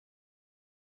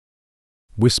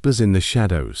Whispers in the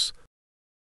shadows.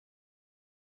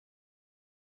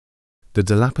 The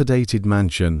dilapidated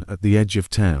mansion at the edge of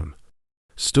town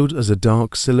stood as a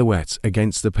dark silhouette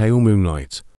against the pale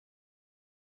moonlight.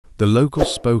 The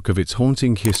locals spoke of its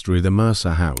haunting history, the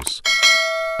Mercer House,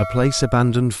 a place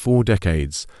abandoned 4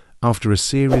 decades after a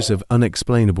series of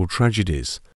unexplainable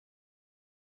tragedies.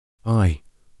 I,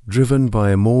 driven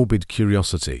by a morbid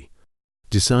curiosity,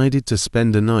 decided to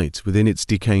spend a night within its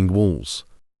decaying walls,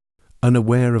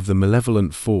 unaware of the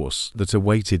malevolent force that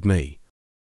awaited me.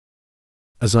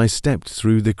 As I stepped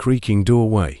through the creaking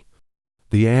doorway,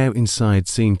 the air inside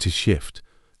seemed to shift,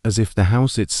 as if the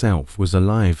house itself was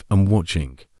alive and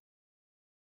watching.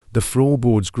 The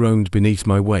floorboards groaned beneath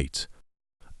my weight,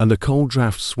 and a cold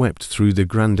draft swept through the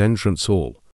grand entrance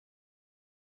hall.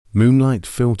 Moonlight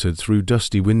filtered through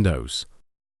dusty windows,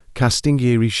 casting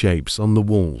eerie shapes on the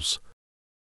walls.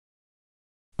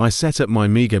 I set up my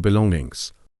meager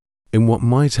belongings in what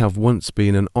might have once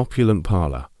been an opulent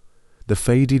parlor, the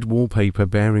faded wallpaper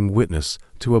bearing witness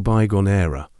to a bygone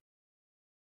era.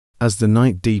 As the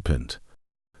night deepened,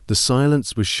 the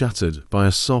silence was shattered by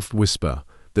a soft whisper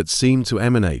that seemed to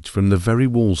emanate from the very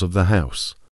walls of the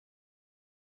house.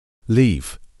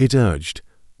 "Leave," it urged,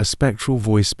 a spectral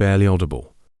voice barely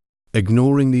audible,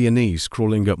 ignoring the unease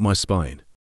crawling up my spine.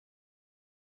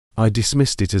 I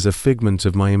dismissed it as a figment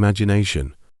of my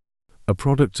imagination, a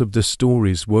product of the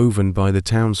stories woven by the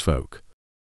townsfolk.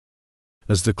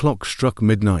 As the clock struck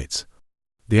midnight,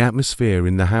 the atmosphere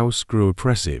in the house grew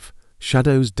oppressive.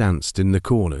 Shadows danced in the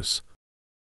corners,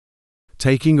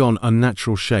 taking on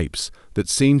unnatural shapes that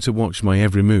seemed to watch my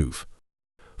every move.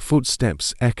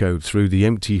 Footsteps echoed through the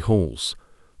empty halls,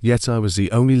 yet I was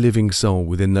the only living soul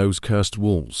within those cursed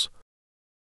walls.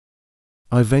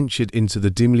 I ventured into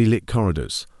the dimly lit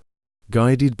corridors,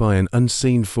 guided by an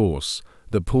unseen force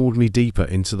that pulled me deeper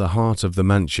into the heart of the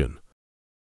mansion.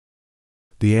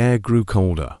 The air grew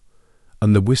colder,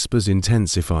 and the whispers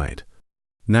intensified,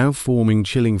 now forming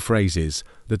chilling phrases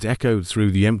that echoed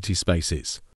through the empty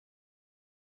spaces.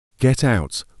 "Get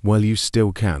out while you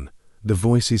still can," the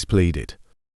voices pleaded,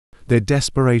 their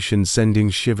desperation sending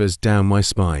shivers down my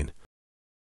spine.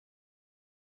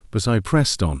 But I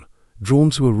pressed on, drawn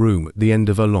to a room at the end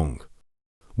of a long,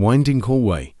 winding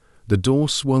hallway. The door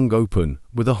swung open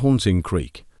with a haunting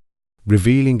creak,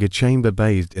 revealing a chamber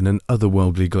bathed in an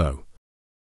otherworldly glow.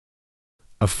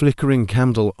 A flickering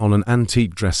candle on an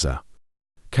antique dresser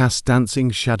cast dancing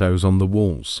shadows on the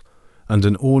walls, and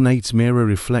an ornate mirror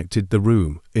reflected the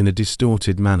room in a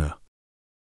distorted manner.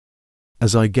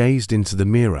 As I gazed into the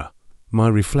mirror, my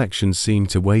reflection seemed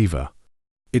to waver,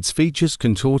 its features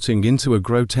contorting into a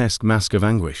grotesque mask of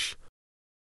anguish.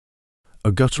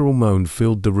 A guttural moan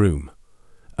filled the room,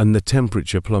 and the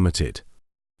temperature plummeted.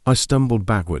 I stumbled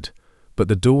backward, but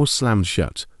the door slammed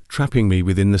shut, trapping me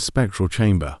within the spectral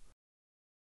chamber.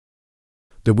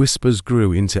 The whispers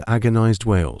grew into agonized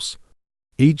wails,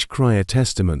 each cry a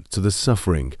testament to the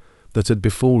suffering that had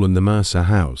befallen the Mercer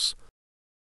House.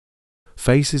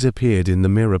 Faces appeared in the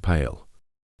mirror pale,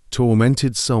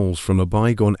 tormented souls from a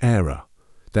bygone era.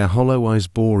 Their hollow eyes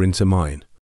bore into mine,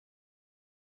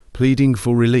 pleading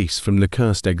for release from the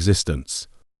cursed existence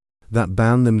that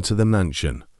bound them to the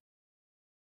mansion.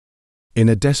 In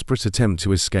a desperate attempt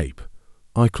to escape,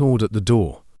 I clawed at the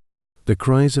door, the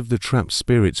cries of the trapped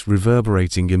spirits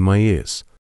reverberating in my ears.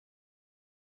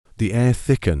 The air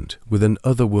thickened with an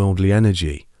otherworldly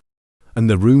energy, and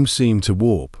the room seemed to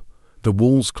warp, the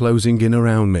walls closing in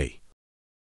around me.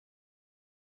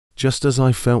 Just as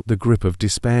I felt the grip of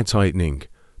despair tightening,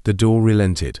 the door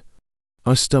relented.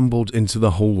 I stumbled into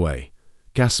the hallway,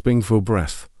 gasping for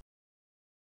breath.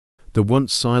 The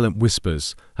once silent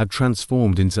whispers had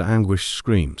transformed into anguished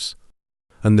screams,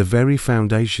 and the very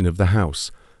foundation of the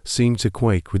house seemed to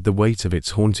quake with the weight of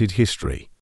its haunted history.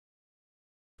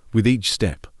 With each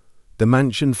step, the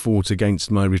mansion fought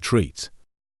against my retreat.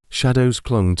 Shadows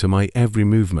clung to my every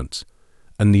movement,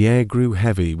 and the air grew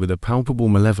heavy with a palpable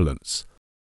malevolence.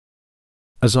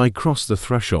 As I crossed the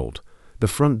threshold, the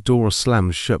front door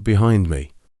slammed shut behind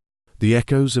me, the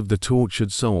echoes of the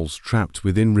tortured souls trapped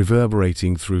within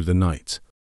reverberating through the night.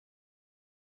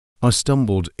 I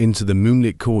stumbled into the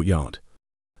moonlit courtyard,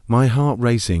 my heart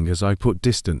racing as I put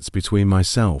distance between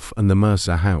myself and the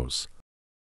Mercer House.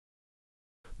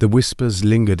 The whispers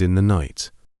lingered in the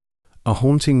night, a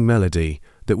haunting melody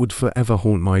that would forever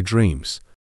haunt my dreams.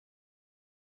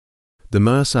 The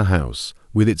Mercer House,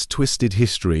 with its twisted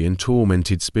history and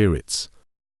tormented spirits,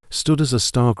 stood as a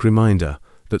stark reminder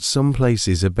that some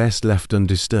places are best left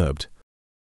undisturbed.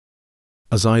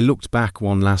 As I looked back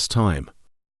one last time,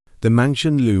 the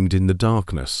mansion loomed in the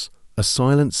darkness, a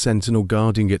silent sentinel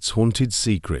guarding its haunted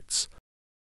secrets.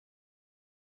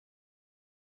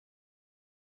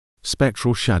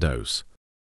 Spectral shadows.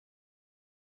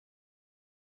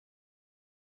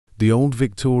 The old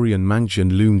Victorian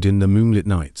mansion loomed in the moonlit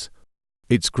night.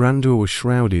 Its grandeur was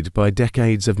shrouded by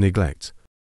decades of neglect.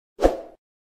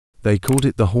 They called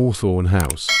it the Hawthorne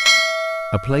House,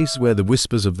 a place where the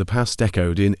whispers of the past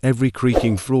echoed in every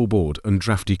creaking floorboard and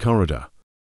drafty corridor.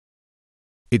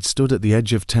 It stood at the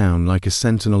edge of town like a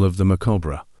sentinel of the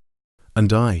macabre,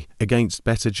 and I, against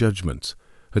better judgment,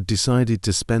 had decided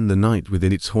to spend the night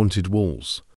within its haunted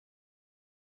walls.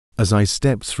 As I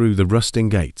stepped through the rusting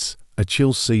gates, a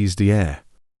chill seized the air,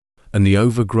 and the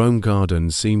overgrown garden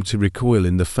seemed to recoil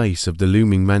in the face of the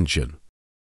looming mansion.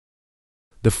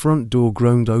 The front door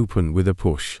groaned open with a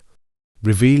push,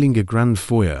 revealing a grand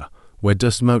foyer where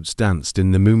dust motes danced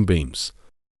in the moonbeams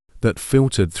that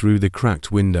filtered through the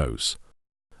cracked windows.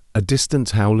 A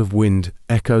distant howl of wind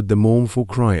echoed the mournful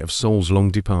cry of souls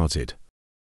long departed.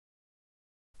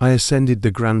 I ascended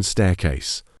the grand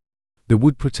staircase, the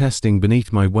wood protesting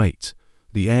beneath my weight.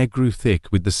 The air grew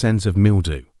thick with the scent of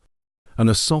mildew, and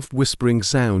a soft whispering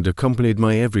sound accompanied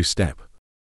my every step.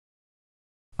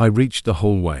 I reached the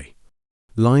hallway,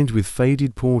 lined with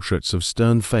faded portraits of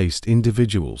stern-faced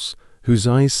individuals whose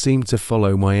eyes seemed to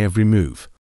follow my every move.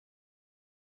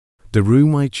 The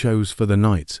room I chose for the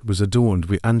night was adorned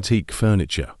with antique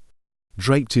furniture,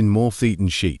 draped in moth-eaten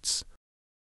sheets.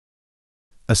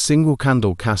 A single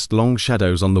candle cast long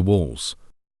shadows on the walls.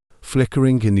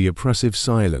 Flickering in the oppressive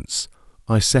silence,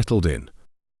 I settled in,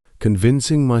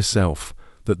 convincing myself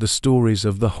that the stories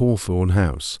of the Hawthorne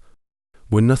House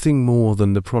were nothing more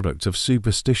than the product of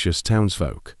superstitious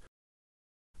townsfolk.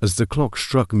 As the clock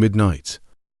struck midnight,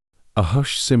 a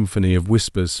hushed symphony of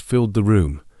whispers filled the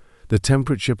room, the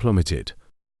temperature plummeted,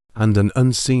 and an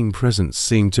unseen presence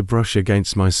seemed to brush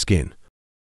against my skin.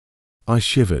 I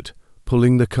shivered,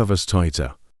 pulling the covers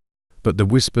tighter, but the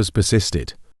whispers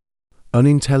persisted,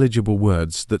 unintelligible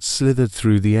words that slithered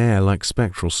through the air like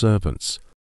spectral serpents.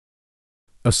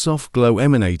 A soft glow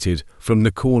emanated from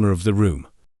the corner of the room,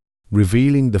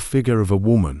 revealing the figure of a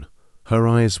woman. Her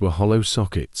eyes were hollow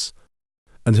sockets,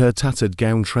 and her tattered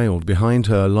gown trailed behind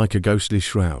her like a ghostly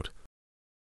shroud.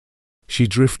 She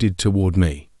drifted toward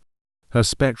me, her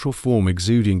spectral form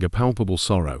exuding a palpable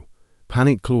sorrow.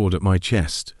 Panic clawed at my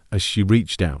chest as she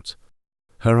reached out,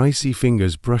 her icy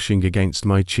fingers brushing against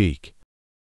my cheek.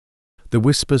 The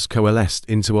whispers coalesced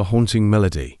into a haunting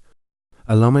melody,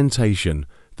 a lamentation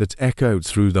that echoed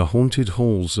through the haunted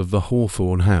halls of the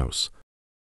Hawthorne House.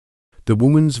 The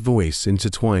woman's voice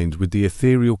intertwined with the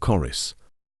ethereal chorus,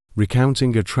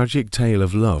 recounting a tragic tale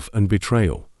of love and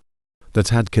betrayal that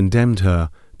had condemned her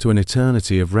to an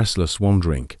eternity of restless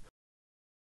wandering.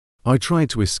 I tried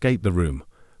to escape the room,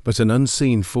 but an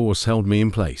unseen force held me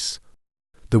in place.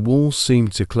 The walls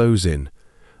seemed to close in,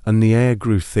 and the air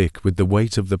grew thick with the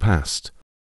weight of the past.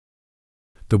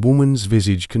 The woman's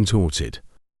visage contorted,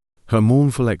 her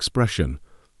mournful expression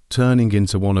turning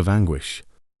into one of anguish.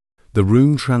 The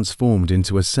room transformed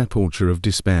into a sepulchre of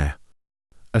despair,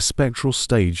 a spectral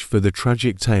stage for the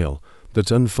tragic tale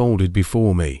that unfolded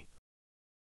before me.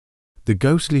 The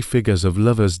ghostly figures of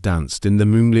lovers danced in the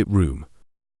moonlit room,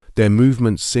 their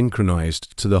movements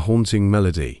synchronized to the haunting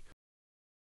melody.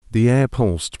 The air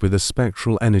pulsed with a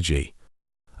spectral energy,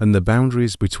 and the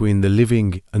boundaries between the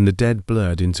living and the dead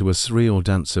blurred into a surreal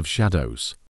dance of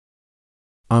shadows.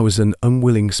 I was an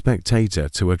unwilling spectator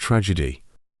to a tragedy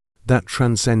that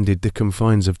transcended the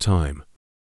confines of time.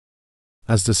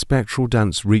 As the spectral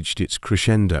dance reached its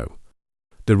crescendo,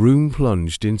 the room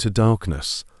plunged into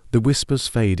darkness. The whispers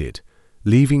faded,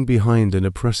 leaving behind an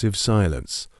oppressive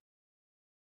silence.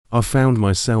 I found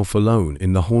myself alone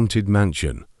in the haunted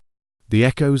mansion, the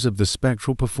echoes of the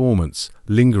spectral performance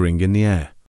lingering in the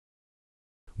air.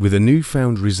 With a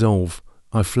newfound resolve,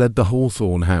 I fled the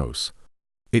Hawthorne House,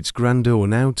 its grandeur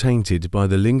now tainted by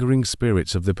the lingering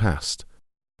spirits of the past.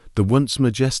 The once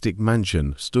majestic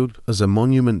mansion stood as a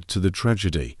monument to the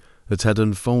tragedy that had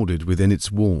unfolded within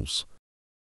its walls.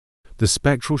 The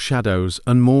spectral shadows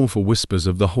and mournful whispers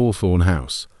of the Hawthorne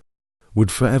House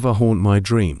would forever haunt my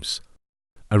dreams,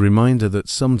 a reminder that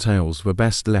some tales were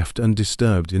best left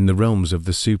undisturbed in the realms of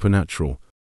the supernatural.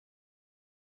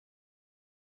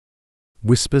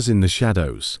 Whispers in the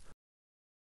shadows.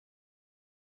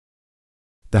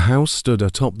 The house stood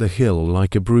atop the hill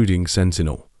like a brooding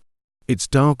sentinel, its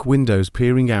dark windows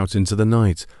peering out into the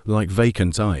night like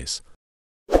vacant eyes.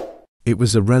 It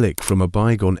was a relic from a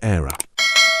bygone era,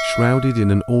 shrouded in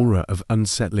an aura of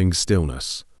unsettling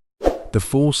stillness. The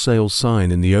for sale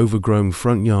sign in the overgrown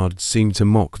front yard seemed to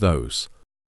mock those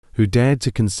who dared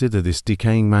to consider this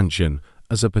decaying mansion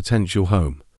as a potential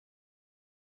home.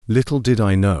 Little did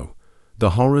I know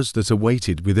the horrors that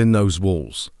awaited within those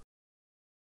walls.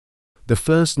 The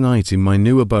first night in my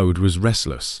new abode was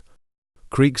restless.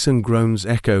 Creaks and groans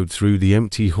echoed through the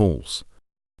empty halls,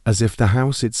 as if the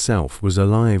house itself was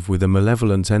alive with a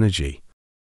malevolent energy.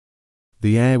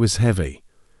 The air was heavy,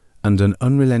 and an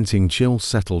unrelenting chill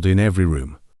settled in every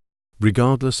room,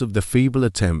 regardless of the feeble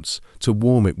attempts to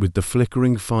warm it with the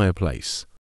flickering fireplace.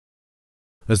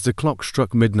 As the clock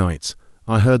struck midnight,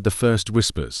 I heard the first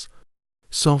whispers.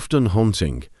 Soft and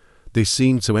haunting, they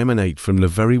seemed to emanate from the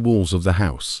very walls of the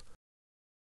house.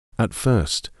 At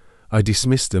first, I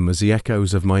dismissed them as the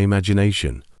echoes of my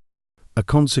imagination, a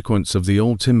consequence of the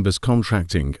old timbers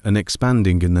contracting and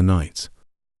expanding in the night.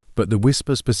 But the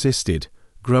whispers persisted,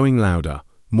 growing louder,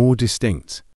 more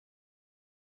distinct.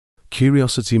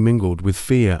 Curiosity mingled with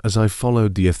fear as I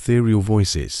followed the ethereal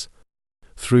voices.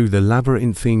 Through the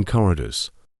labyrinthine corridors,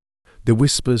 the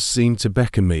whispers seemed to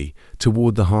beckon me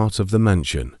toward the heart of the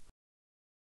mansion.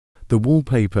 The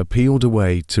wallpaper peeled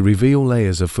away to reveal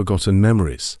layers of forgotten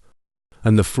memories,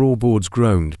 and the floorboards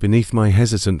groaned beneath my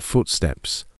hesitant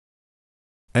footsteps.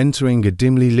 Entering a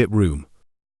dimly lit room,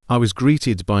 I was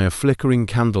greeted by a flickering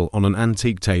candle on an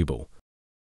antique table.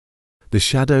 The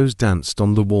shadows danced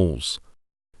on the walls,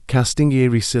 casting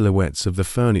eerie silhouettes of the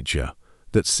furniture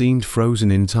that seemed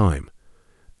frozen in time.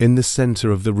 In the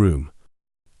center of the room,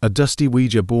 a dusty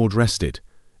Ouija board rested,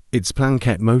 its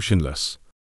plaquette motionless.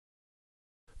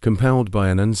 Compelled by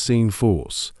an unseen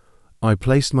force, I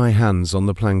placed my hands on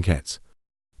the plaquette.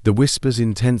 The whispers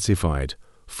intensified,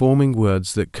 forming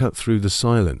words that cut through the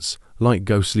silence like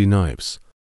ghostly knives.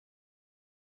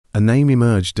 A name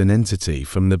emerged, an entity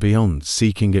from the beyond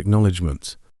seeking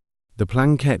acknowledgement. The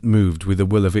plaquette moved with a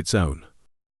will of its own,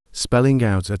 spelling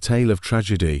out a tale of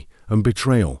tragedy and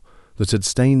betrayal that had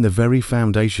stained the very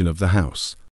foundation of the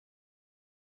house.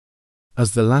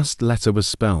 As the last letter was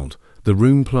spelled, the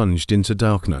room plunged into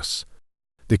darkness.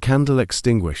 The candle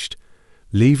extinguished,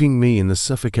 leaving me in the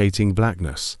suffocating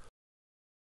blackness.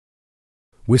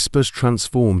 Whispers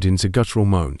transformed into guttural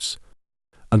moans,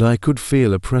 and I could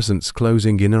feel a presence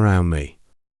closing in around me.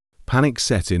 Panic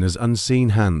set in as unseen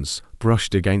hands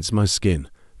brushed against my skin,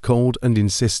 cold and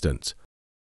insistent.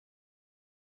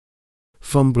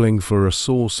 Fumbling for a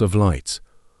source of light,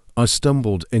 I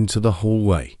stumbled into the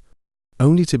hallway,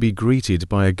 only to be greeted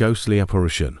by a ghostly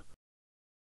apparition.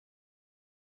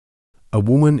 A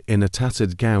woman in a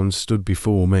tattered gown stood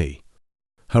before me,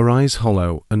 her eyes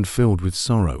hollow and filled with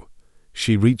sorrow.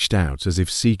 She reached out as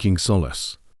if seeking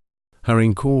solace, her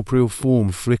incorporeal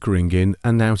form flickering in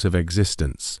and out of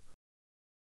existence.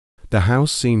 The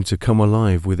house seemed to come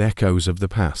alive with echoes of the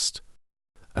past,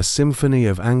 a symphony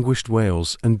of anguished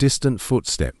wails and distant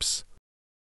footsteps.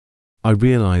 I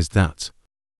realized that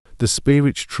the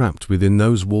spirits trapped within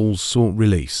those walls sought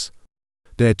release,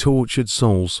 their tortured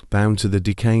souls bound to the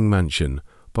decaying mansion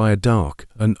by a dark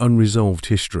and unresolved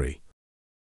history.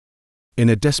 In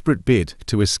a desperate bid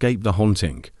to escape the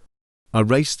haunting, I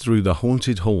raced through the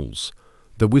haunted halls,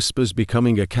 the whispers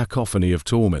becoming a cacophony of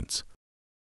torment.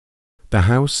 The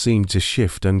house seemed to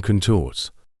shift and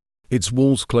contort, its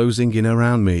walls closing in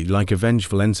around me like a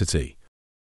vengeful entity.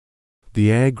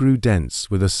 The air grew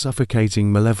dense with a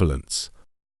suffocating malevolence,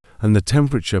 and the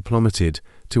temperature plummeted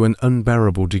to an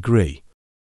unbearable degree.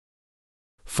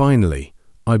 Finally,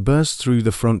 I burst through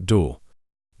the front door,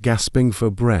 gasping for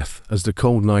breath as the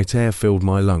cold night air filled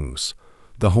my lungs.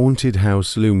 The haunted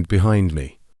house loomed behind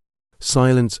me,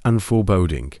 silent and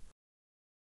foreboding.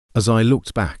 As I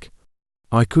looked back,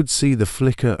 I could see the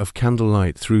flicker of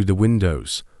candlelight through the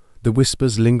windows, the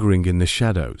whispers lingering in the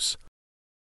shadows.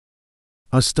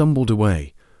 I stumbled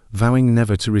away, vowing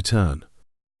never to return,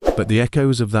 but the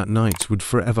echoes of that night would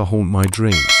forever haunt my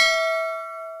dreams.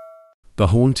 The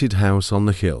haunted house on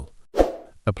the hill,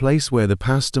 a place where the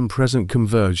past and present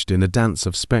converged in a dance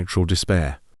of spectral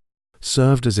despair,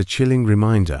 served as a chilling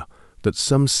reminder that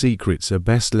some secrets are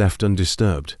best left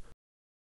undisturbed.